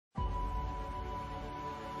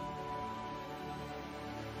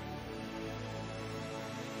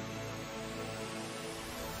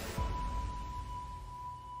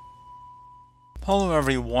Hello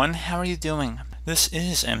everyone, how are you doing? This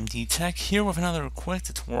is MD Tech here with another quick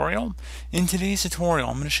tutorial. In today's tutorial,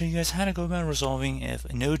 I'm going to show you guys how to go about resolving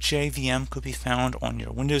if No JVM could be found on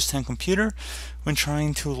your Windows 10 computer when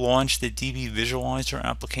trying to launch the DbVisualizer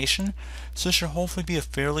application. So this should hopefully be a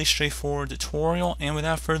fairly straightforward tutorial, and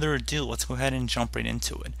without further ado, let's go ahead and jump right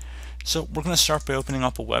into it. So we're going to start by opening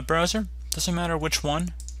up a web browser. Doesn't matter which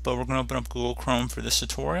one, but we're going to open up Google Chrome for this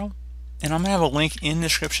tutorial. And I'm going to have a link in the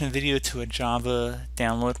description video to a Java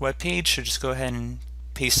download webpage, so just go ahead and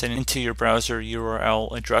paste it into your browser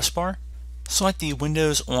URL address bar. Select the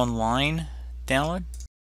Windows Online download.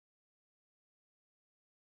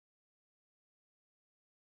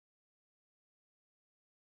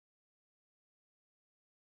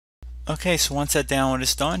 Okay, so once that download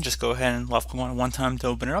is done, just go ahead and left click on it one time to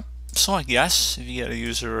open it up. Select yes if you get a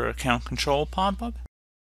user account control pop-up.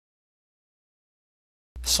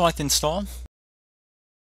 Select install.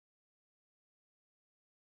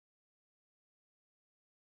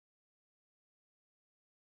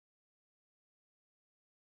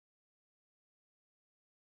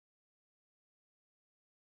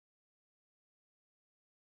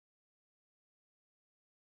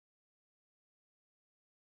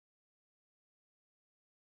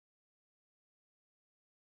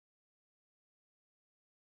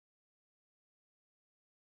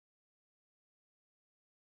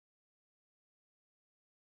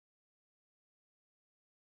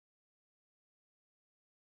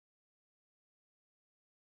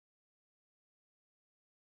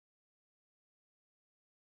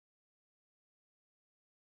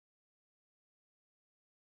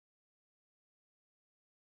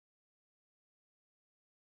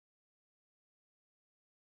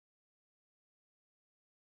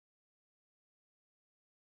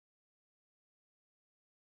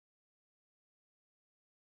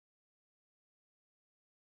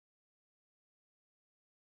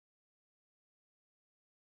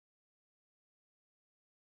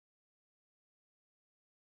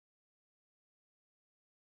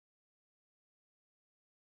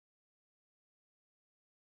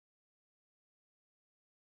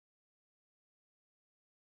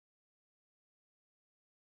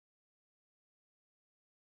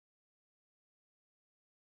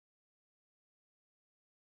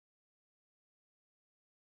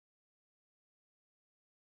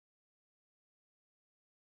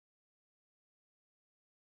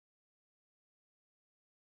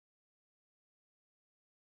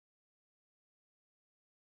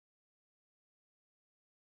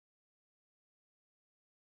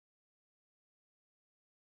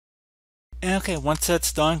 And okay, once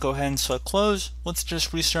that's done, go ahead and select close. Let's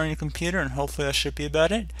just restart your computer, and hopefully that should be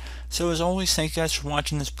about it. So as always, thank you guys for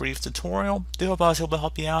watching this brief tutorial. I do hope I was able to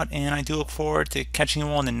help you out, and I do look forward to catching you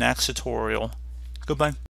all in the next tutorial. Goodbye.